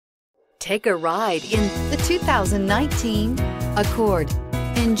Take a ride in the 2019 Accord.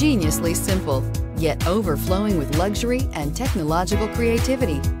 Ingeniously simple, yet overflowing with luxury and technological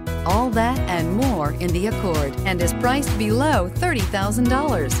creativity. All that and more in the Accord, and is priced below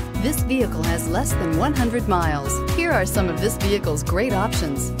 $30,000. This vehicle has less than 100 miles. Here are some of this vehicle's great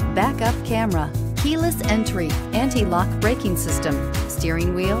options: backup camera, keyless entry, anti-lock braking system,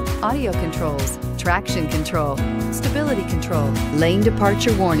 steering wheel audio controls, traction control, stability control, lane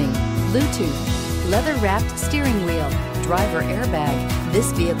departure warning, Bluetooth, leather-wrapped steering wheel, driver airbag.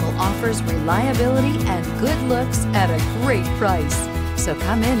 This vehicle offers reliability and good looks at a great price. So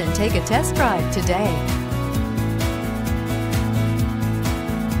come in and take a test drive today.